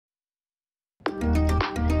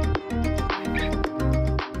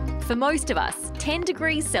For most of us, 10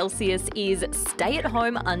 degrees Celsius is stay at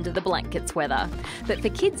home under the blankets weather. But for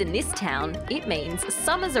kids in this town, it means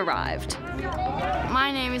summer's arrived.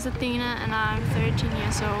 My name is Athena and I'm 13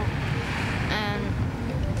 years old. And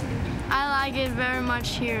I like it very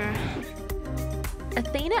much here.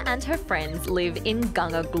 Athena and her friends live in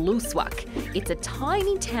Gangagluswak. It's a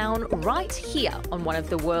tiny town right here on one of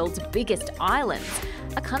the world's biggest islands,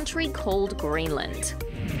 a country called Greenland.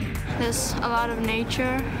 There's a lot of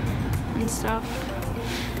nature and stuff.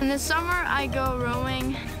 In the summer I go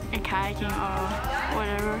rowing and kayaking or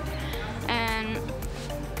whatever. And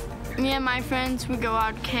me and my friends, we go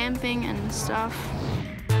out camping and stuff.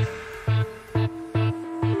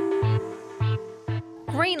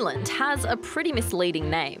 Greenland has a pretty misleading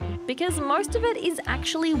name because most of it is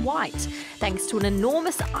actually white, thanks to an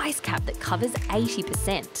enormous ice cap that covers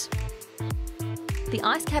 80%. The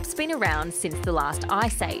ice cap's been around since the last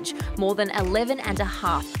ice age, more than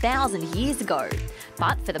 11,500 years ago.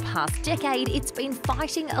 But for the past decade, it's been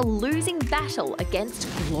fighting a losing battle against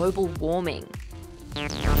global warming.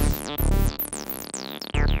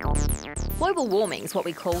 Global warming is what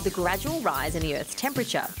we call the gradual rise in the Earth's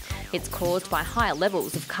temperature. It's caused by higher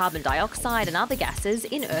levels of carbon dioxide and other gases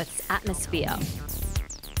in Earth's atmosphere.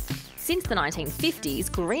 Since the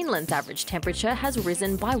 1950s, Greenland's average temperature has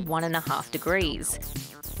risen by 1.5 degrees.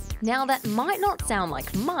 Now that might not sound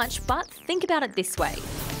like much, but think about it this way.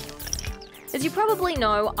 As you probably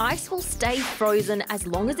know, ice will stay frozen as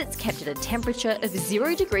long as it's kept at a temperature of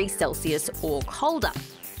 0 degrees Celsius or colder.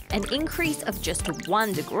 An increase of just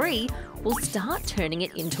 1 degree will start turning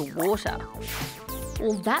it into water.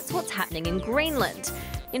 Well, that's what's happening in Greenland.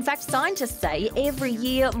 In fact, scientists say every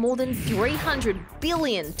year more than 300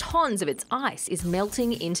 billion tonnes of its ice is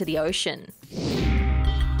melting into the ocean.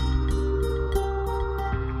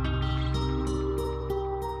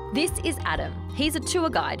 This is Adam. He's a tour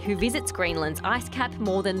guide who visits Greenland's ice cap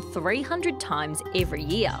more than 300 times every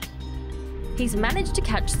year. He's managed to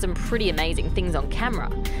catch some pretty amazing things on camera,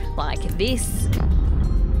 like this,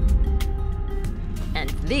 and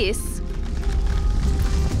this,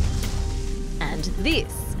 and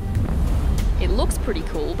this. It looks pretty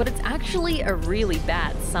cool, but it's actually a really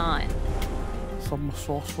bad sign.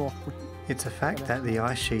 It's a fact that the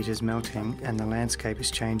ice sheet is melting and the landscape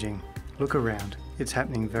is changing. Look around, it's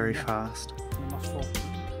happening very fast.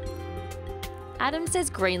 Adam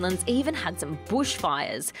says Greenland's even had some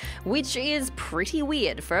bushfires, which is pretty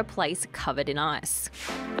weird for a place covered in ice.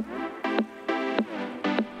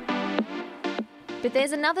 But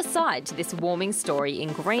there's another side to this warming story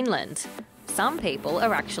in Greenland. Some people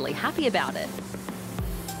are actually happy about it.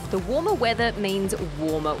 The warmer weather means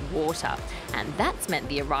warmer water, and that's meant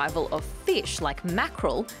the arrival of fish like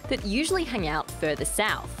mackerel that usually hang out further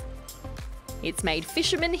south. It's made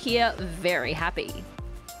fishermen here very happy.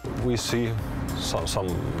 We see some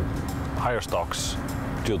higher stocks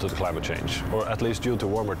due to the climate change, or at least due to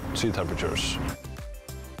warmer sea temperatures.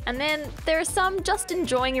 And then there are some just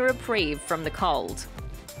enjoying a reprieve from the cold.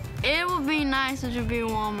 It would be nice if it would be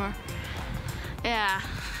warmer. Yeah,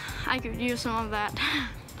 I could use some of that.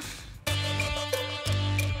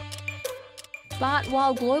 But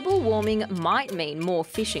while global warming might mean more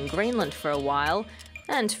fish in Greenland for a while,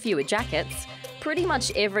 and fewer jackets, pretty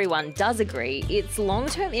much everyone does agree its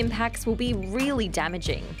long-term impacts will be really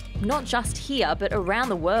damaging, not just here but around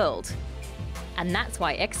the world. And that's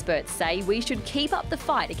why experts say we should keep up the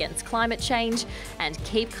fight against climate change and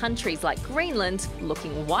keep countries like Greenland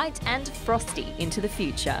looking white and frosty into the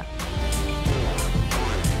future.